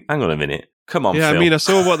ball. You think, hang on a minute. Come on, yeah, Phil. I mean, I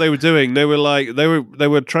saw what they were doing. They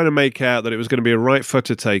were trying to make out that it was going to be a right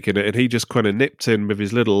footer taking it, and he just kind of nipped in with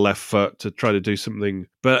his little left foot to try to do something.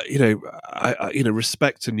 But I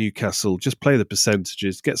respect to Newcastle. Just play the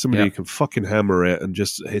percentages. Get somebody who can fucking hammer it and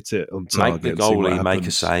just hit it on target. Make the goalie make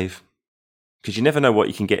a save. Because you never know what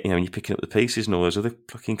you can get, when you're picking up the pieces and all those other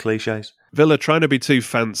fucking cliches. Villa trying to be too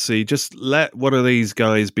fancy. Just let one of these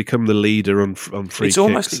guys become the leader on free kicks. It's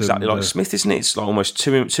almost exactly like Smith, isn't it? It's like almost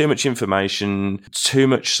too much information, too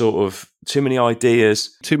many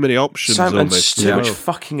ideas, too many options, almost. Too much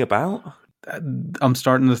fucking about. I'm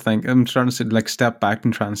starting to step back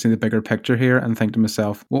and try and see the bigger picture here and think to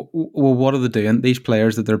myself, well, what are they doing? These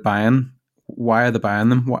players that they're buying, why are they buying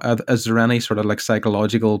them? Is there any sort of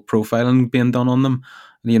psychological profiling being done on them?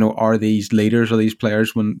 Are these leaders, are these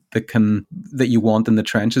players that you want in the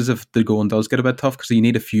trenches if the going does get a bit tough? Because you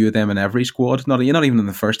need a few of them in every squad. You're not even in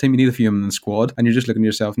the first team. You need a few of them in the squad, and you're just looking at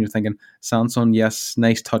yourself and you're thinking, Sanson, yes,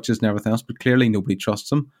 nice touches and everything else, but clearly nobody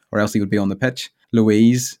trusts him, or else he would be on the pitch.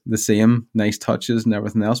 Louise, the same, nice touches and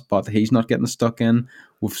everything else, but he's not getting stuck in.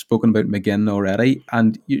 We've spoken about McGinn already,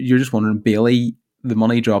 and you're just wondering, Bailey, the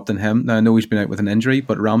money dropped in him. Now, I know he's been out with an injury,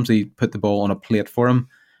 but Ramsey put the ball on a plate for him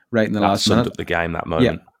right in the last minute. That summed up the game that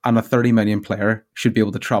moment. Yeah, and a 30 million player should be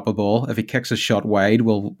able to trap a ball. If he kicks a shot wide,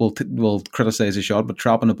 we'll criticise his shot, but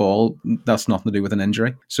trapping a ball, that's nothing to do with an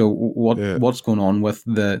injury. So what's going on with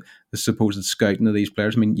the supposed scouting of these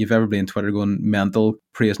players? I mean, you've everybody on Twitter going mental,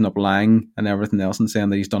 praising up Lang and everything else and saying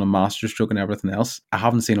that he's done a masterstroke and everything else. I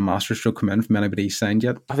haven't seen a masterstroke come in from anybody he's signed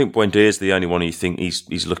yet. I think Buendia is the only one who you think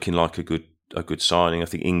he's looking like a good signing. I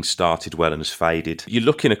think Ings started well and has faded. You're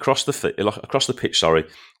looking across the pitch,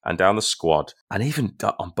 and down the squad, and even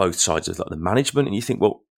on both sides of the management, and you think,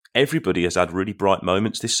 well, everybody has had really bright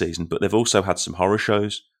moments this season, but they've also had some horror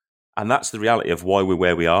shows, and that's the reality of why we're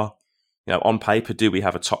where we are. On paper, do we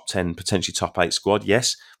have a top 10, potentially top 8 squad?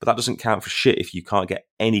 Yes, but that doesn't count for shit if you can't get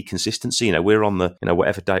any consistency. We're on the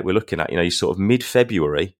whatever date we're looking at. You're sort of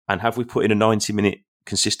mid-February, and have we put in a 90-minute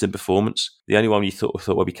consistent performance? The only one you thought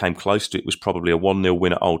where we came close to it was probably a 1-0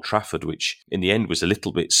 win at Old Trafford, which in the end was a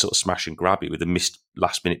little bit sort of smash and grabby with a missed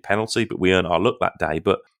last-minute penalty, but we earned our luck that day.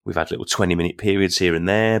 But we've had little 20-minute periods here and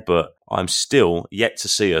there, but I'm still yet to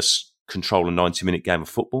see us control a 90-minute game of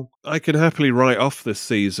football. I can happily write off this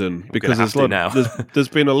season because there's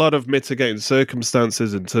been a lot of mitigating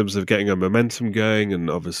circumstances in terms of getting a momentum going, and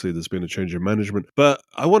obviously there's been a change of management. But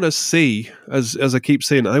I want to see, as I keep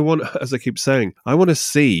saying, I want to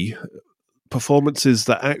see performances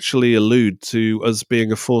that actually allude to us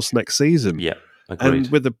being a force next season. Yeah, agreed. And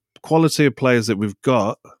with the quality of players that we've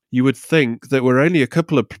got, you would think that we're only a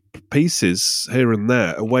couple of pieces here and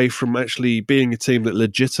there away from actually being a team that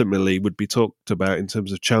legitimately would be talked about in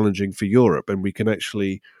terms of challenging for Europe, and we can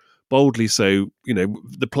actually boldly say,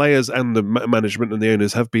 the players and the management and the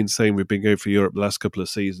owners have been saying we've been going for Europe the last couple of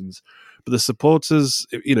seasons, but the supporters,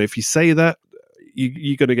 if you say that,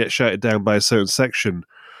 you're going to get shouted down by a certain section.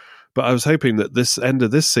 But I was hoping that this end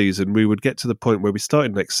of this season, we would get to the point where we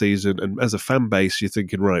started next season, and as a fan base, you're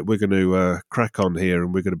thinking, right, we're going to crack on here,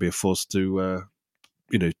 and we're going to be a force to,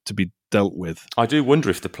 to be dealt with. I do wonder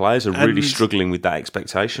if the players are really struggling with that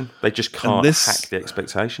expectation. They just can't hack the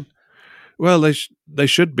expectation. Well, they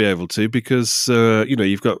should be able to, because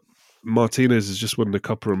you've got Martinez has just won the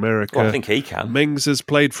Copa America. Well, I think he can. Mings has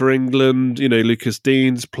played for England. Lucas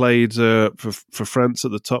Digne's played for France at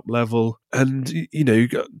the top level. And, you've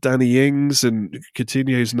got Danny Ings, and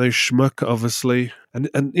Coutinho's no schmuck, obviously. And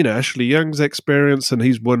Ashley Young's experience, and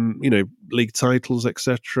he's won, league titles,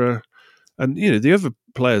 etc. And, the other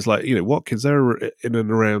players like, Watkins, they're in and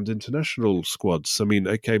around international squads. I mean,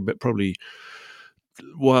 okay, but probably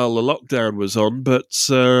while the lockdown was on, but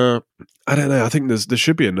I don't know. I think there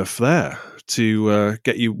should be enough there to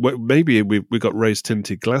get you. Maybe we got rose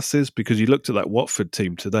tinted glasses, because you looked at that Watford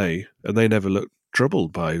team today, and they never looked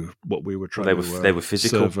troubled by what we were trying they to they were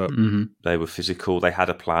physical. Mm-hmm. They were physical. They had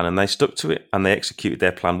a plan and they stuck to it and they executed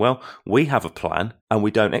their plan well. We have a plan and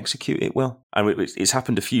we don't execute it well. And it's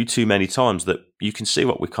happened a few too many times that you can see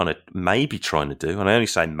what we're kind of maybe trying to do. And I only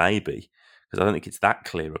say maybe because I don't think it's that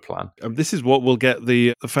clear a plan. And this is what will get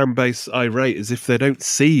the fan base irate, is if they don't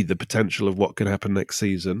see the potential of what can happen next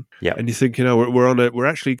season. Yeah. And you think, we're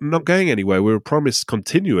actually not going anywhere. We were promised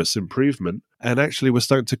continuous improvement. And actually, we're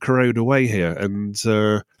starting to corrode away here. And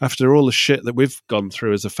after all the shit that we've gone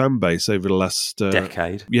through as a fan base over the last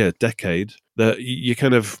decade, that you're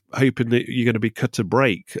kind of hoping that you're going to be cut a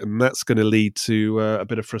break, and that's going to lead to a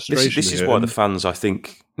bit of frustration. This is why the fans, I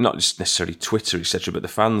think, not just necessarily Twitter, etc., but the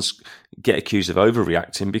fans get accused of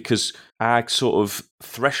overreacting because our sort of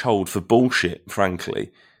threshold for bullshit,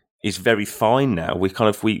 frankly, is very fine now. We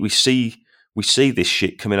see this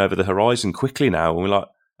shit coming over the horizon quickly now, and we're like,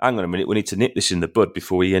 hang on a minute, we need to nip this in the bud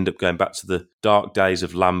before we end up going back to the dark days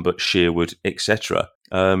of Lambert, Sherwood, etc.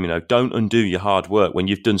 Don't undo your hard work when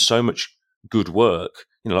you've done so much good work.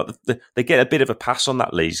 They get a bit of a pass on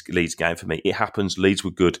that Leeds game for me. It happens. Leeds were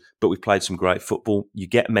good, but we played some great football. You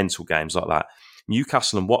get mental games like that.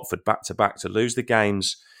 Newcastle and Watford back to back, to lose the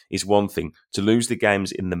games is one thing. To lose the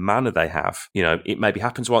games in the manner they have, it maybe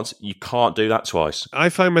happens once. You can't do that twice. I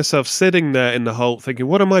find myself sitting there in the hole thinking,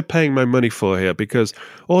 what am I paying my money for here? Because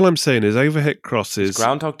all I'm seeing is overhit crosses. It's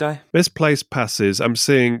Groundhog Day. Misplaced passes. I'm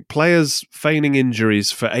seeing players feigning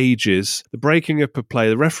injuries for ages. The breaking up of play.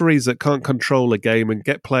 The referees that can't control a game and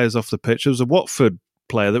get players off the pitch. There was a Watford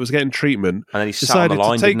player that was getting treatment, and then he sat on the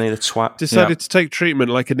line, didn't he, the twat? Decided to take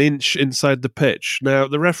treatment like an inch inside the pitch. Now,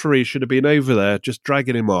 the referee should have been over there just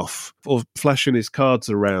dragging him off or flashing his cards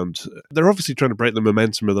around. They're obviously trying to break the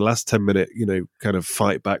momentum of the last 10-minute, kind of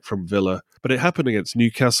fight back from Villa. But it happened against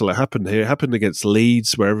Newcastle, it happened here, it happened against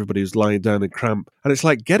Leeds, where everybody was lying down in cramp. And it's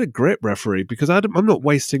like, get a grip, referee, because I'm not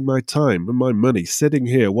wasting my time and my money sitting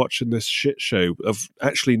here watching this shit show of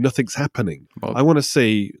actually nothing's happening. Well, I want to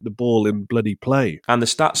see the ball in bloody play. And the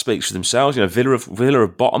stats speaks for themselves. Villa are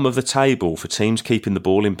bottom of the table for teams keeping the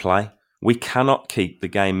ball in play. We cannot keep the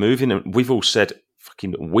game moving. And we've all said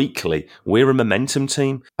fucking weekly, we're a momentum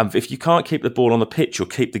team. And if you can't keep the ball on the pitch or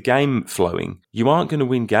keep the game flowing, you aren't going to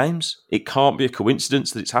win games. It can't be a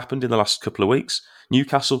coincidence that it's happened in the last couple of weeks.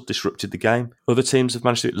 Newcastle disrupted the game. Other teams have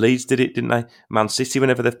managed to do it. Leeds did it, didn't they? Man City,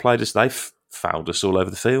 whenever they've played us, they've fouled us all over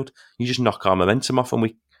the field. You just knock our momentum off, and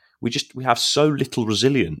we have so little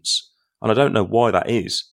resilience. And I don't know why that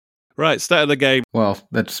is. Right, start of the game. Well,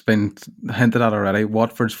 that's been hinted at already.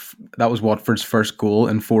 That was Watford's first goal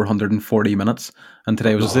in 440 minutes, and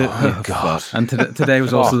today was it? Oh God! And today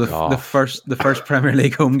was also the first Premier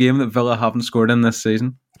League home game that Villa haven't scored in this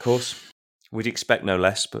season. Of course, we'd expect no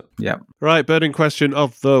less, but yeah. Right, burning question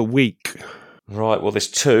of the week. Right, well,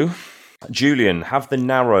 there's two. Julian, have the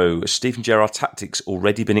narrow Steven Gerrard tactics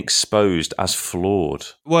already been exposed as flawed?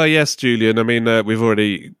 Well, yes, Julian. I mean,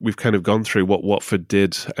 we've kind of gone through what Watford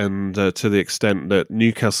did, and to the extent that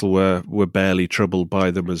Newcastle were barely troubled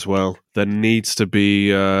by them as well. There needs to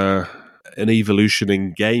be an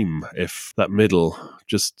evolutioning game if that middle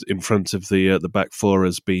just in front of the back four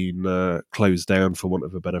has been closed down, for want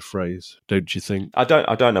of a better phrase, don't you think? I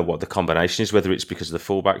don't know what the combination is, whether it's because of the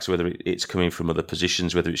fullbacks, whether it's coming from other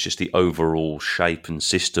positions, whether it's just the overall shape and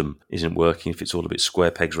system isn't working, if it's all a bit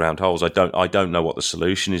square pegs round holes. I don't know what the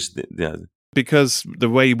solution is. Because the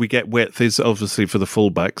way we get width is obviously for the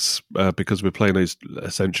fullbacks, because we're playing those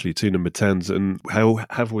essentially two number 10s. And how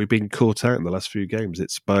have we been caught out in the last few games?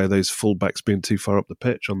 It's by those fullbacks being too far up the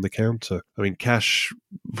pitch on the counter. I mean, Cash,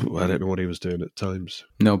 I don't know what he was doing at times.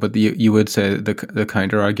 No, but you would say the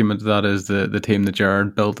counter argument to that is the team that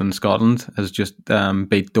Gerrard built in Scotland has just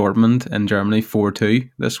beat Dortmund in Germany 4-2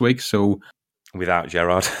 this week. So Without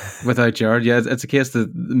Gerrard, yeah, it's a case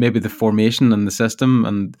that maybe the formation and the system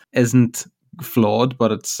and isn't flawed,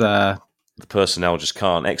 but it's the personnel just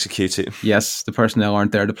can't execute it. Yes, the personnel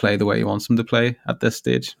aren't there to play the way he wants them to play at this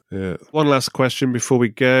stage. Yeah. One last question before we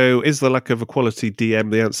go: is the lack of a quality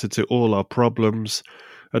DM the answer to all our problems?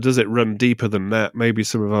 Or does it run deeper than that? Maybe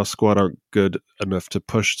some of our squad aren't good enough to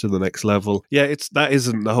push to the next level. Yeah, that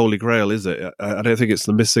isn't the holy grail, is it? I don't think it's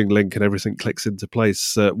the missing link and everything clicks into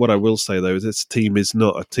place. What I will say, though, is this team is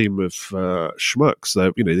not a team of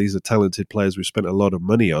schmucks. These are talented players we've spent a lot of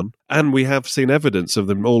money on. And we have seen evidence of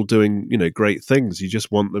them all doing, great things. You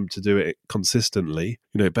just want them to do it consistently.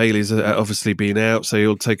 Bailey's obviously been out, so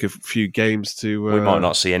he'll take a few games to... we might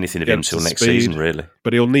not see anything of him until next season, really.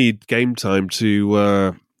 But he'll need game time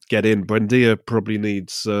to... get in. Buendia probably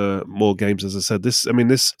needs more games, as I said. This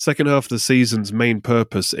second half of the season's main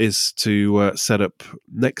purpose is to set up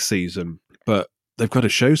next season, but they've got to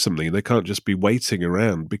show something. They can't just be waiting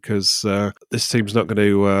around, because this team's not going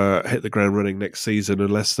to hit the ground running next season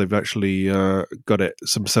unless they've actually got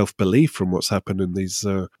some self-belief from what's happened in these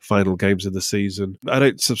final games of the season. I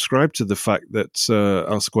don't subscribe to the fact that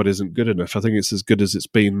our squad isn't good enough. I think it's as good as it's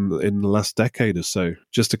been in the last decade or so.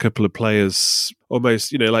 Just a couple of players,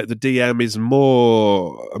 almost, like the DM is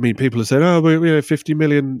more. I mean, people are saying, "Oh, 50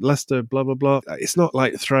 million Leicester, blah blah blah." It's not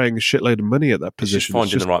like throwing a shitload of money at that position. It's just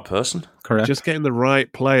finding the right person. Correct. Just getting the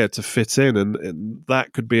right player to fit in, and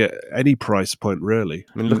that could be at any price point, really.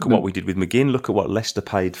 I mean, look at what we did with McGinn. Look at what Leicester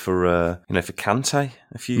paid for Kante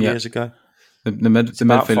a few years ago. The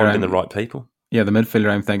midfielder, finding the right people. Yeah, the midfielder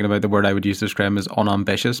I'm thinking about, the word I would use to describe him is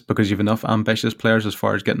unambitious, because you've enough ambitious players as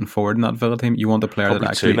far as getting forward in that Villa team. You want a player Probably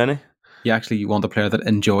that actually... too many. You want a player that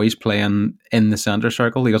enjoys playing in the centre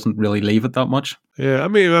circle. He doesn't really leave it that much. Yeah, I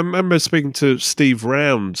mean, I remember speaking to Steve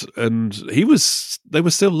Round, and they were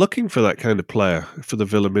still looking for that kind of player for the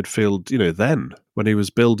Villa midfield, then, when he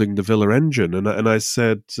was building the Villa engine. And I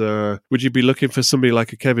said, would you be looking for somebody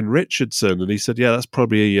like a Kevin Richardson? And he said, yeah, that's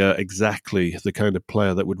probably exactly the kind of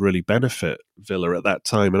player that would really benefit Villa at that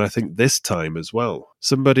time. And I think this time as well.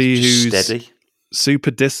 Somebody who's steady,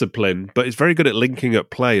 super disciplined, but is very good at linking up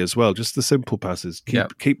play as well. Just the simple passes.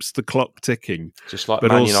 Keeps the clock ticking. Just like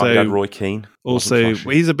Man United had Roy Keane. Also,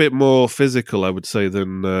 he's a bit more physical, I would say,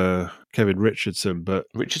 than Kevin Richardson. But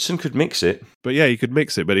Richardson could mix it. But yeah, he could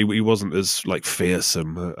mix it, but he wasn't as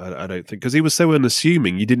fearsome, I don't think. Because he was so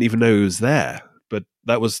unassuming, you didn't even know he was there. But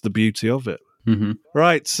that was the beauty of it. Mm-hmm.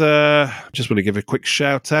 Right, just want to give a quick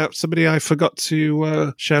shout out. Somebody I forgot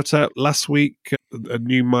to shout out last week, a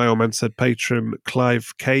new My Old Man Said patron,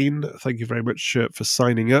 Clive Kane. Thank you very much for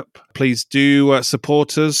signing up. Please do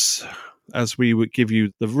support us as we would give you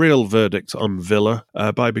the real verdict on Villa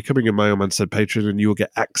by becoming a My Old Man Said patron, and you'll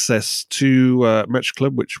get access to Match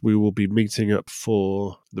Club, which we will be meeting up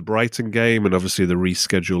for the Brighton game, and obviously the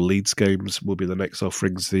rescheduled Leeds games will be the next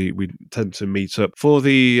offerings. We tend to meet up for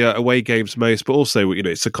the away games most, but also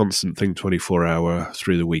it's a constant thing, 24-hour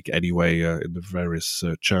through the week anyway, in the various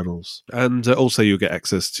channels. And also you'll get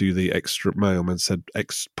access to the extra My Old Man Said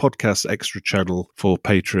podcast extra channel for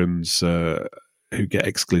patrons who get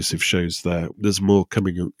exclusive shows there. There's more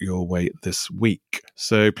coming your way this week.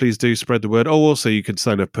 So please do spread the word. Oh, also you can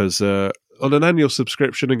sign up as on an annual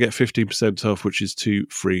subscription and get 15% off, which is 2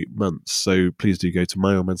 free months. So please do go to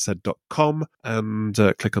myoldmansaid.com and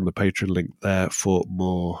click on the Patreon link there for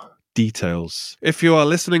more details. If you are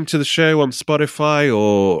listening to the show on Spotify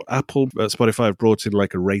or Apple, Spotify have brought in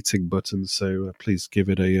like a rating button, so please give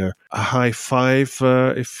it a high five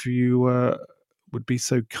if you would be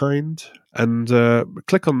so kind. And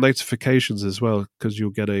click on notifications as well, because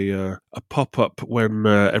you'll get a pop-up when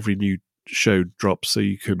every new show drops, so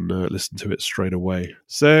you can listen to it straight away.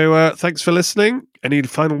 So thanks for listening. Any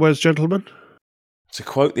final words, gentlemen? To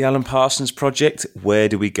quote the Alan Parsons Project, where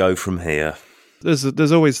do we go from here?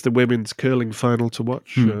 There's always the women's curling final to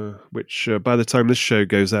watch, which by the time this show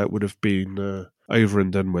goes out would have been over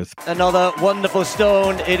and done with. Another wonderful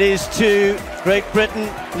stone. It is 2. Great Britain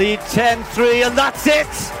lead 10-3, and that's it.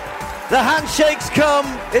 The handshakes come.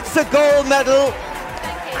 It's the gold medal.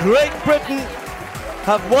 Great Britain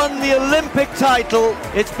have won the Olympic title.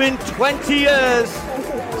 It's been 20 years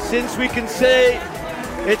since we can say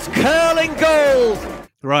it's curling gold.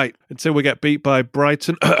 Right, until we get beat by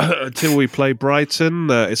Brighton, until we play Brighton,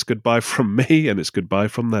 it's goodbye from me and it's goodbye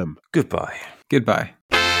from them. Goodbye. Goodbye.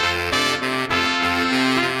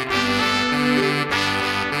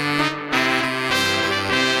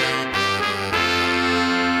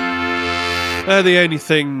 The only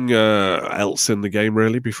thing else in the game,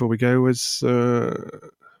 really, before we go is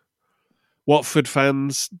Watford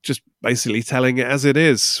fans just basically telling it as it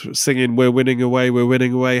is, singing "We're winning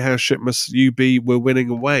away, how shit must you be, we're winning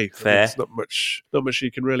away." Fair. There's not much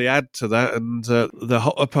you can really add to that. And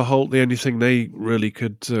the upper Holt, the only thing they really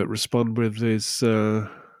could respond with is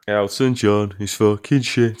Elton John is fucking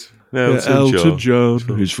shit. Elton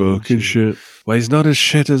John is fucking shit. Well, he's not as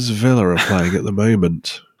shit as Villa are playing at the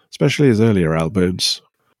moment, especially his earlier albums.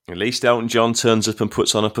 At least Elton John turns up and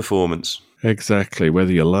puts on a performance. Exactly,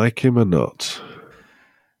 whether you like him or not.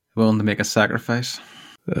 Willing to make a sacrifice.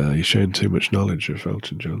 You're showing too much knowledge of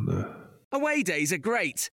Elton John there. Away days are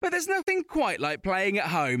great, but there's nothing quite like playing at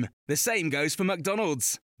home. The same goes for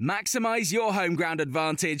McDonald's. Maximise your home ground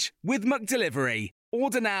advantage with McDelivery.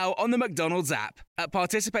 Order now on the McDonald's app. At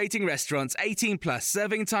participating restaurants, 18 plus,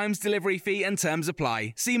 serving times, delivery fee and terms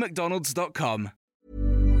apply. See mcdonalds.com.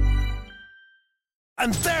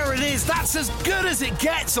 And there it is, that's as good as it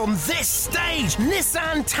gets on this stage.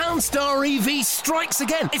 Nissan Townstar EV strikes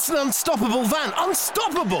again. It's an unstoppable van,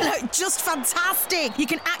 unstoppable. No, just fantastic. You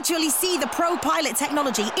can actually see the ProPilot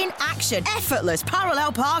technology in action. Effortless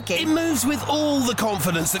parallel parking. It moves with all the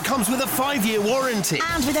confidence that comes with a 5-year warranty.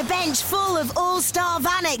 And with a bench full of all-star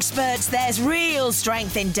van experts, there's real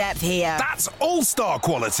strength in depth here. That's all-star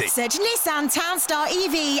quality. Search Nissan Townstar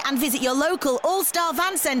EV and visit your local all-star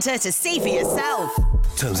van centre to see for yourself.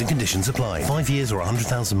 Terms and conditions apply. 5 years or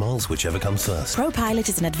 100,000 miles, whichever comes first. ProPilot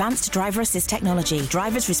is an advanced driver assist technology.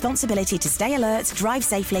 Driver's responsibility to stay alert, drive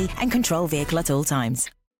safely, and control vehicle at all times.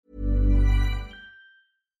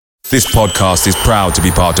 This podcast is proud to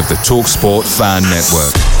be part of the TalkSport Fan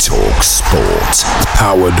Network. TalkSport.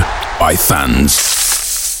 Powered by fans.